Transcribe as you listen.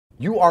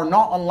You are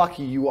not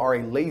unlucky, you are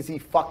a lazy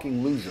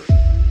fucking loser.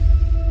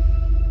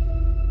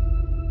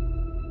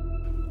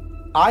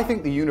 I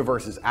think the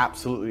universe is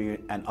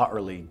absolutely and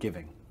utterly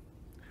giving.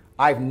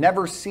 I've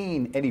never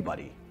seen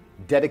anybody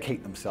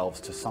dedicate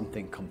themselves to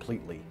something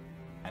completely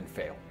and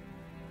fail.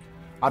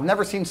 I've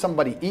never seen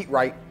somebody eat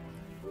right,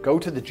 go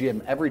to the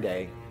gym every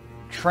day,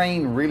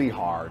 train really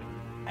hard,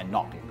 and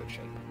not be in good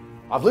shape.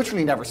 I've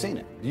literally never seen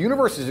it. The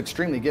universe is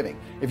extremely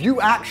giving. If you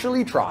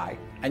actually try,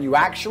 and you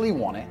actually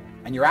want it,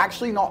 and you're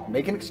actually not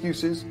making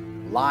excuses,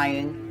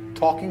 lying,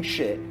 talking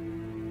shit,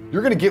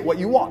 you're gonna get what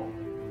you want.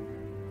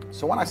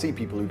 So when I see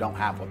people who don't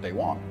have what they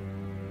want,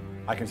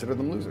 I consider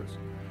them losers.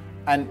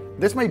 And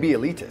this may be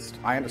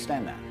elitist, I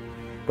understand that.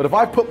 But if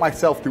I put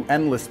myself through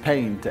endless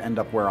pain to end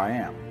up where I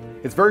am,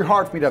 it's very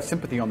hard for me to have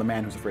sympathy on the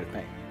man who's afraid of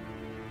pain.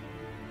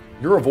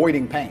 You're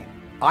avoiding pain.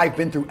 I've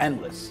been through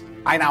endless.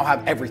 I now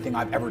have everything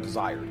I've ever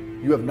desired.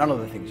 You have none of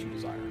the things you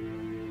desire.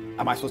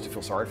 Am I supposed to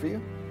feel sorry for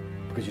you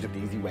because you took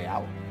the easy way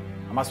out?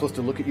 Am I supposed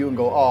to look at you and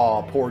go,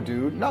 oh, poor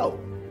dude? No,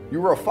 you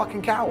were a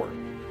fucking coward.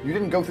 You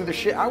didn't go through the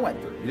shit I went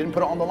through. You didn't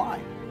put it on the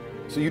line.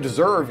 So you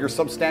deserve your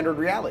substandard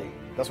reality.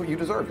 That's what you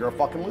deserve. You're a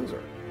fucking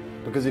loser.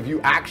 Because if you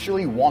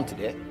actually wanted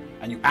it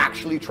and you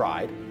actually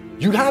tried,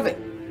 you'd have it.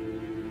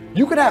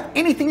 You could have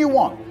anything you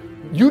want.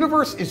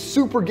 Universe is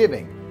super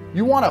giving.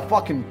 You want a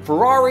fucking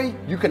Ferrari,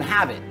 you can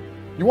have it.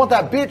 You want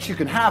that bitch, you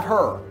can have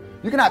her.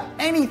 You can have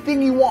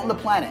anything you want on the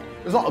planet.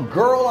 There's not a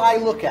girl I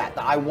look at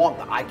that I want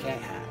that I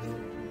can't have.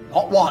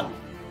 Not one.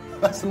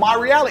 That's my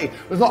reality.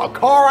 There's not a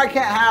car I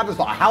can't have. There's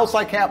not a house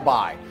I can't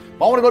buy.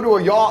 If I want to go to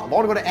a yacht, if I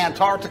want to go to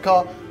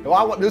Antarctica,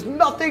 there's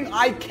nothing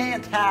I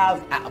can't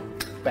have.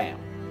 Bam.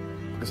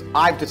 Because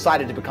I've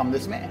decided to become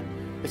this man.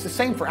 It's the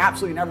same for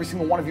absolutely every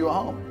single one of you at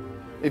home.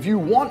 If you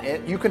want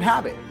it, you can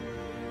have it.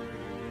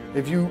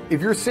 If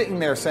you're sitting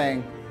there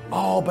saying,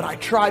 oh, but I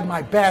tried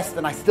my best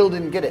and I still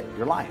didn't get it,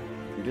 you're lying.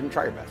 You didn't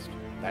try your best.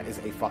 That is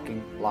a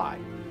fucking lie.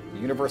 The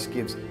universe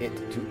gives it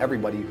to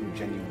everybody who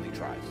genuinely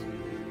tries.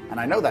 And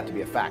I know that to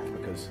be a fact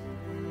because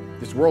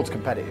this world's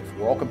competitive.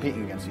 We're all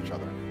competing against each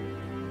other.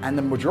 And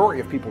the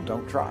majority of people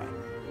don't try.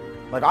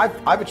 Like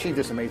I've achieved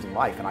this amazing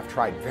life and I've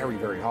tried very,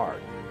 very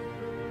hard.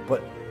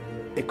 But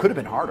it could have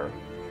been harder.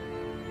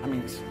 I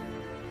mean,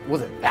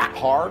 was it that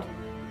hard?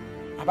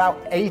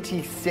 About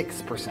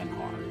 86%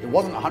 hard. It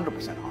wasn't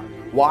 100%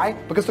 hard. Why?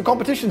 Because the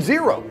competition's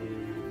zero.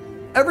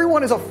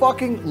 Everyone is a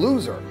fucking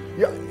loser.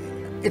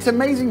 It's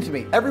amazing to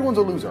me. Everyone's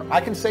a loser. I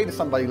can say to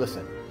somebody,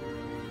 listen,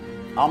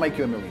 I'll make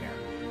you a millionaire.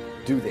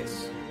 Do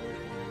this.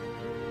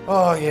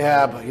 Oh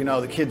yeah, but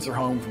the kids are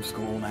home from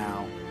school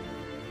now.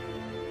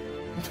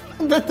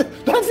 That's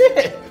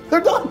it.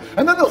 They're done.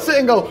 And then they'll sit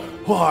and go,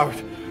 oh,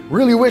 I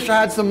really wish I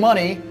had some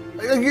money.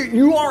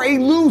 You are a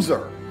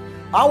loser.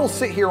 I will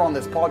sit here on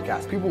this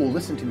podcast. People will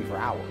listen to me for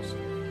hours.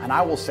 And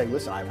I will say,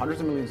 listen, I have hundreds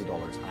of millions of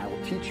dollars and I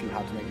will teach you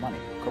how to make money.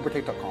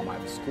 CobraTake.com, I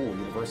have a school,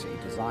 university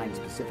designed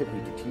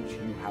specifically to teach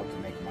you how to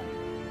make money.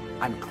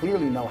 I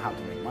clearly know how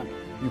to make money.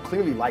 You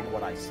clearly like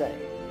what I say.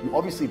 You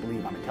obviously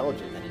believe I'm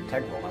intelligent and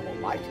integral and I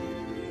won't lie to you.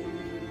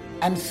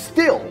 And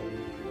still,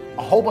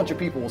 a whole bunch of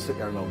people will sit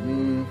there and go,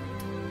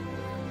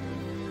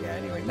 yeah,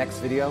 anyway, next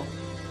video.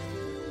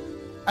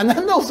 And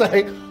then they'll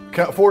say,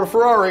 can't afford a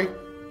Ferrari,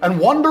 and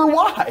wonder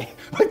why.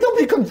 Like they'll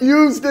be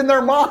confused in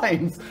their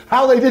minds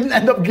how they didn't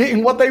end up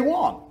getting what they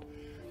want.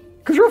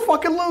 Because you're a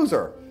fucking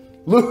loser.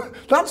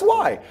 That's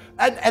why.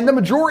 And the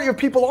majority of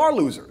people are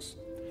losers.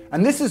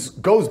 And this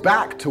goes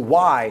back to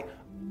why,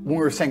 when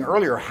we were saying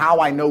earlier, how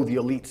I know the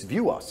elites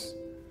view us.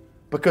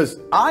 Because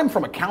I'm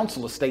from a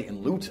council estate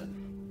in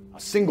Luton, a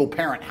single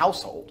parent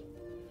household.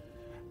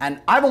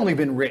 And I've only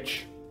been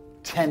rich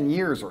 10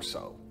 years or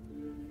so.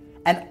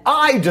 And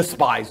I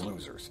despise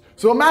losers.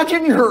 So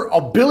imagine you're a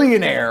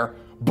billionaire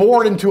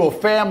born into a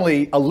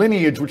family, a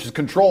lineage which has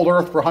controlled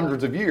Earth for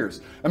hundreds of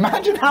years.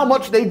 Imagine how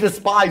much they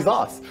despise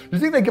us. You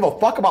think they give a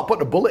fuck about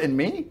putting a bullet in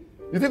me?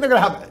 You think they're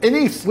gonna have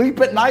any sleep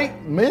at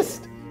night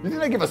missed? You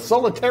think they give a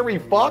solitary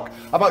fuck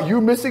about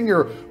you missing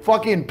your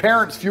fucking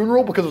parents'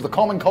 funeral because of the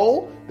common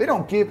cold? They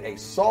don't give a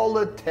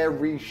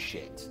solitary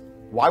shit.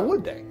 Why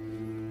would they?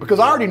 Because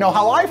I already know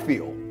how I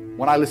feel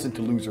when I listen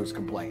to losers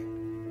complain.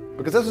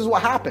 Because this is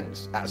what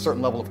happens at a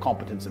certain level of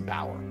competence and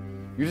power.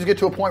 You just get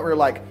to a point where you're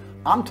like,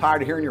 I'm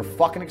tired of hearing your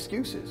fucking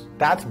excuses.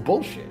 That's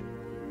bullshit.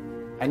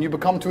 And you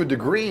become, to a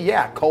degree,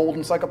 yeah, cold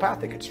and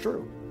psychopathic. It's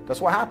true.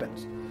 That's what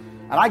happens.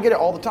 And I get it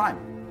all the time.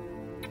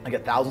 I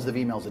get thousands of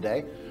emails a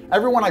day.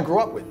 Everyone I grew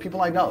up with,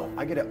 people I know,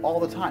 I get it all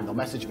the time. They'll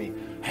message me,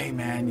 hey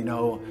man,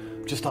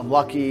 just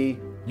unlucky.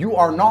 You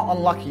are not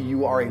unlucky.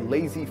 You are a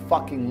lazy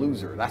fucking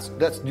loser.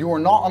 You are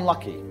not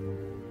unlucky.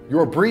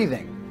 You're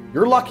breathing.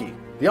 You're lucky.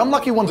 The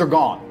unlucky ones are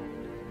gone.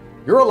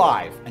 You're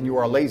alive and you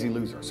are a lazy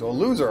loser. So a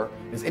loser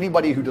is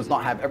anybody who does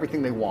not have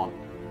everything they want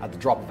at the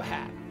drop of a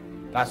hat.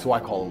 That's who I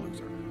call a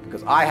loser.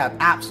 Because I have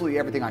absolutely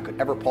everything I could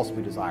ever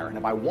possibly desire. And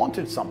if I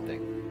wanted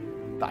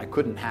something that I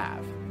couldn't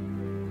have,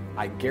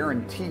 I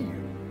guarantee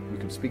you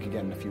can speak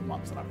again in a few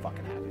months and I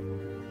fucking have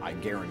it. I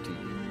guarantee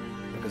you.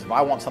 Because if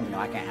I want something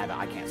and I can't have it,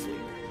 I can't sleep.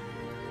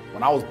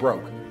 When I was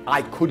broke,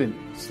 I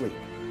couldn't sleep.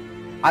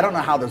 I don't know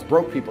how there's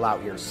broke people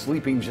out here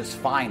sleeping just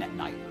fine at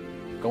night.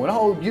 Going,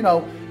 oh, you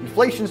know,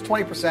 inflation's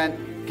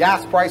 20%,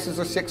 gas prices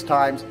are 6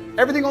 times,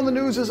 everything on the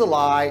news is a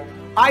lie,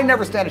 I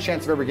never stand a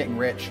chance of ever getting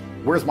rich,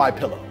 where's my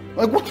pillow?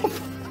 Like, what the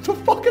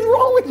fuck is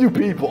wrong with you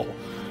people?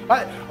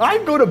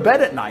 I go to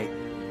bed at night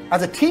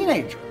as a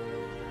teenager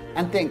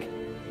and think,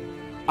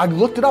 I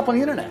looked it up on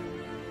the internet.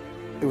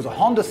 It was a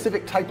Honda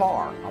Civic Type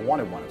R. I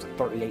wanted one. It was like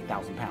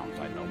 38,000 pounds.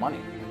 I had no money.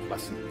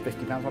 Less than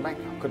 50 pounds in my bank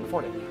account. Couldn't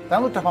afford it. Then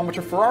I looked up how much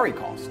a Ferrari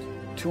cost.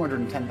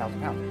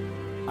 210,000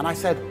 pounds. And I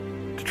said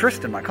to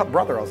Tristan, my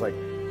brother, I was like,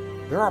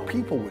 there are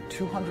people with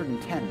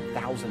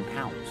 210,000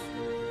 pounds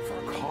for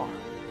a car.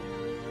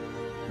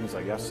 And he's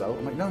like, yes, so?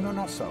 I'm like, no,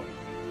 not so.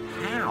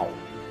 How?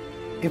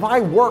 If I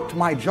worked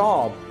my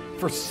job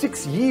for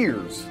 6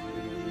 years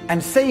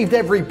and saved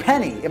every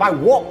penny, if I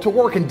walked to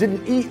work and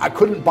didn't eat, I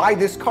couldn't buy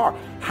this car.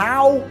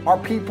 How are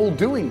people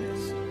doing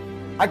this?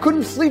 I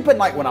couldn't sleep at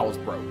night when I was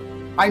broke.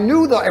 I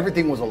knew that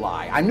everything was a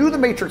lie. I knew the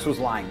Matrix was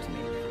lying to me.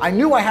 I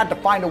knew I had to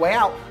find a way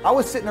out. I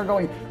was sitting there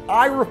going,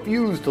 I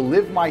refuse to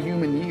live my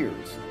human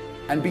years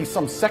and be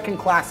some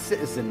second-class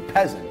citizen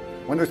peasant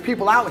when there's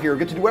people out here who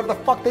get to do whatever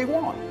the fuck they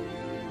want.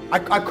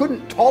 I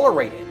couldn't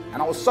tolerate it,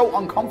 and I was so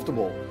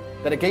uncomfortable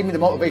that it gave me the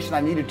motivation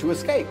I needed to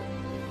escape.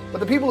 But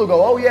the people who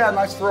go, oh yeah,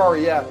 nice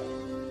Ferrari, yeah.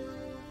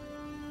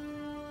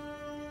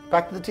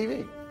 Back to the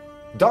TV.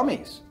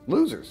 Dummies,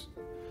 losers.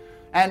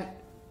 And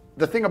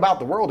the thing about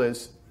the world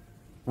is,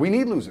 we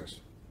need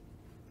losers.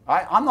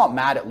 I'm not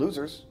mad at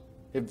losers.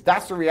 If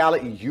that's the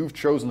reality you've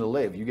chosen to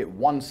live, you get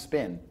one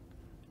spin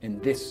in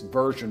this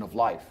version of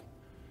life,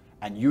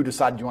 and you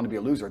decide you want to be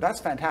a loser, that's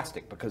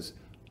fantastic, because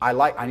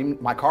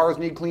my cars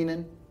need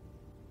cleaning,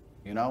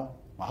 you know,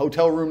 my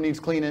hotel room needs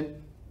cleaning,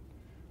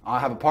 I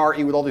have a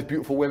party with all these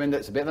beautiful women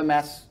that's a bit of a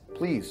mess.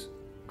 Please,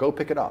 go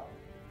pick it up.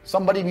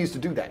 Somebody needs to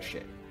do that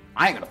shit.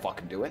 I ain't gonna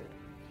fucking do it.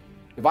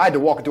 If I had to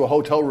walk into a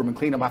hotel room and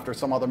clean up after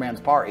some other man's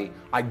party,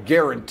 I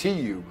guarantee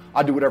you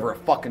I'd do whatever it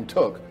fucking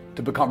took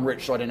to become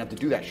rich so I didn't have to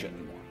do that shit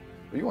anymore.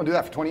 But you wanna do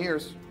that for 20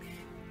 years?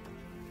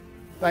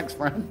 Thanks,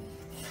 friend.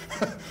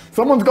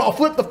 Someone's gotta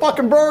flip the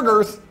fucking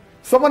burgers.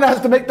 Someone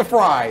has to make the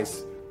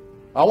fries.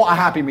 I want a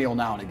Happy Meal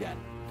now and again.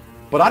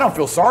 But I don't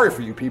feel sorry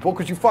for you people,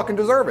 because you fucking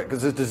deserve it,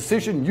 because it's a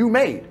decision you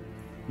made.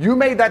 You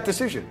made that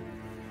decision.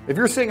 If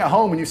you're sitting at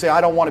home and you say, I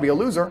don't want to be a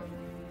loser,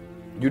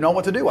 you know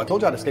what to do. I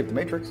told you how to escape the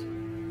Matrix.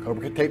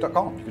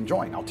 CobraCave.com. You can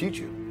join. I'll teach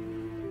you.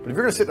 But if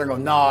you're going to sit there and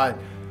go, nah,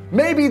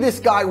 maybe this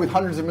guy with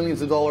hundreds of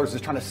millions of dollars is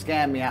trying to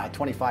scam me out of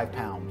 25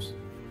 pounds.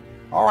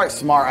 All right,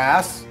 smart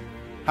ass.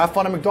 Have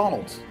fun at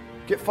McDonald's.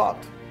 Get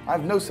fucked. I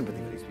have no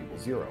sympathy for these people.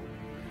 Zero.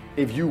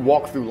 If you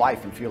walk through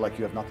life and feel like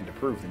you have nothing to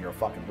prove, then you're a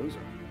fucking loser.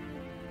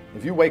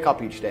 If you wake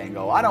up each day and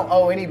go, I don't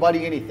owe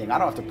anybody anything, I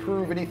don't have to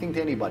prove anything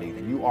to anybody,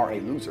 then you are a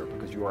loser,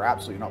 because you are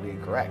absolutely not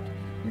being correct.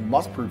 You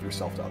must prove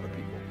yourself to other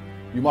people.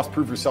 You must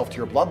prove yourself to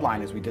your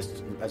bloodline, as we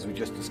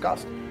just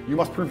discussed. You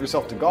must prove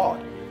yourself to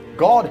God.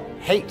 God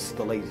hates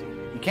the lazy.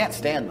 He can't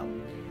stand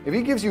them. If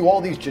he gives you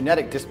all these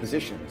genetic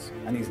dispositions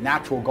and these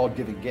natural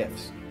God-given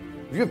gifts,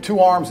 if you have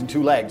 2 arms and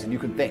 2 legs and you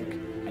can think,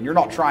 and you're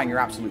not trying your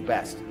absolute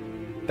best,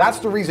 that's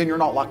the reason you're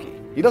not lucky.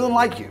 He doesn't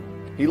like you.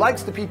 He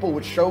likes the people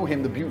which show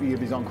him the beauty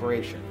of his own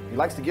creation. He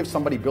likes to give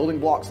somebody building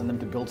blocks and them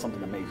to build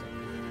something amazing.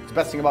 It's the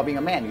best thing about being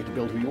a man. You get to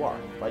build who you are,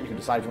 right? You can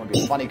decide if you want to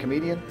be a funny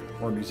comedian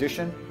or a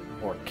musician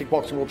or a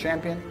kickboxing world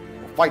champion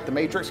or fight the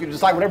Matrix. You can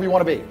decide whatever you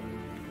want to be.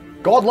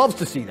 God loves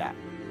to see that.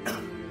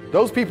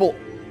 Those people,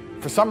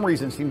 for some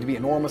reason, seem to be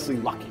enormously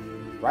lucky,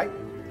 right?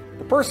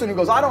 The person who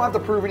goes, I don't have to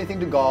prove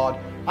anything to God.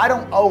 I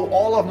don't owe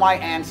all of my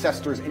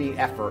ancestors any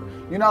effort.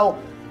 You know,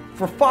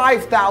 for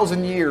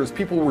 5,000 years,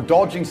 people were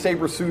dodging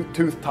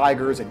saber-toothed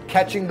tigers and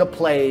catching the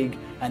plague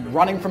and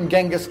running from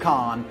Genghis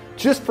Khan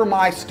just for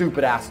my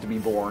stupid ass to be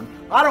born.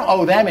 I don't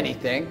owe them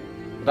anything.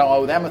 I don't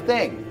owe them a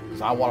thing,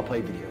 because I want to play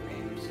video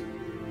games.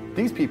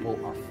 These people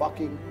are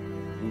fucking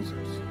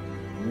losers.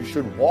 You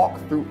should walk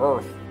through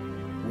earth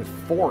with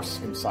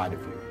force inside of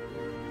you.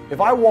 As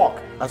I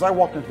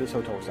walked into this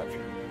hotel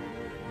reception,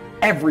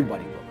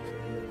 everybody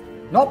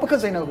looked. Not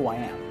because they know who I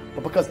am,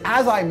 but because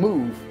as I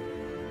move,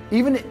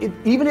 even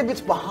if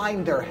it's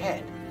behind their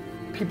head,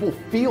 people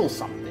feel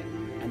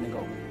something and they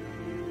go.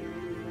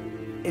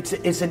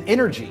 It's an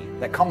energy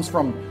that comes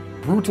from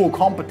brutal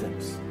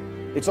competence.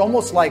 It's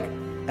almost like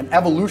an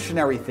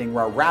evolutionary thing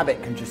where a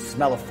rabbit can just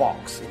smell a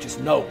fox. It just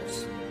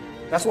knows.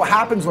 That's what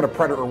happens when a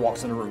predator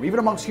walks in a room, even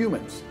amongst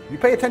humans. You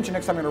pay attention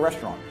next time you're in a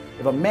restaurant.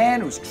 If a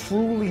man who's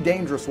truly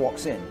dangerous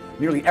walks in,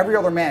 nearly every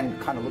other man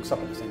kind of looks up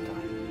at the same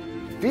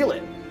time. You feel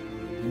it.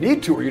 You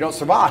need to or you don't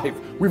survive.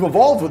 We've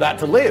evolved with that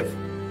to live.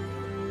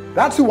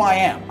 That's who I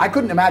am. I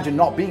couldn't imagine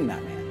not being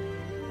that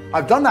man.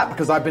 I've done that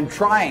because I've been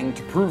trying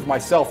to prove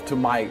myself to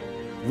my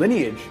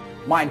lineage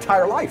my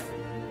entire life.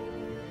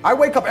 I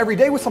wake up every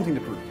day with something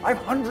to prove. I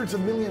have hundreds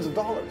of millions of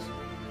dollars.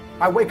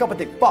 I wake up and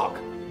think, fuck,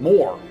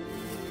 more.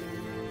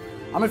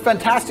 I'm in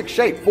fantastic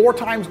shape, 4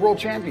 times world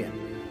champion.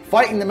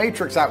 Fighting the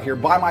Matrix out here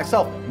by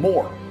myself,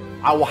 more.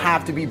 I will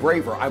have to be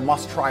braver. I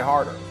must try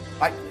harder.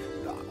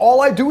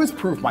 All I do is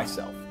prove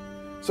myself.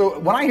 So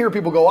when I hear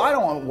people go, I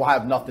don't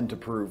have nothing to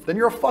prove, then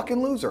you're a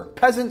fucking loser.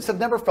 Peasants have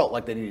never felt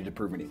like they needed to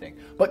prove anything.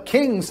 But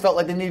kings felt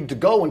like they needed to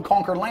go and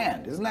conquer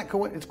land. Isn't that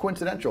it's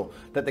coincidental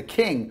that the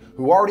king,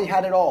 who already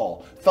had it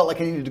all, felt like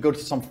he needed to go to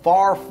some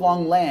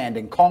far-flung land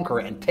and conquer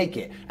it and take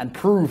it and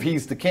prove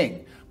he's the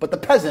king. But the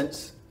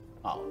peasants,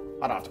 oh,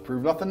 I don't have to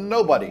prove nothing to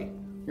nobody.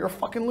 You're a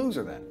fucking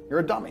loser then. You're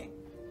a dummy.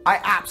 I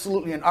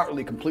absolutely and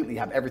utterly, completely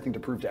have everything to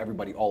prove to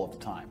everybody all of the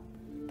time.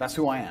 That's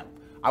who I am.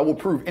 I will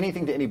prove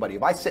anything to anybody.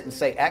 If I sit and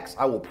say X,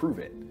 I will prove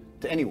it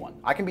to anyone.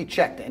 I can be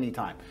checked at any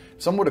time.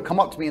 If someone would have come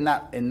up to me in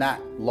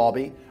that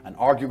lobby and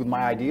argued with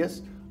my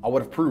ideas, I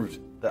would have proved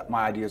that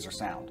my ideas are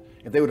sound.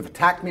 If they would have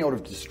attacked me, I would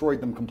have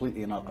destroyed them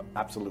completely and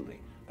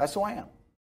absolutely. That's who I am.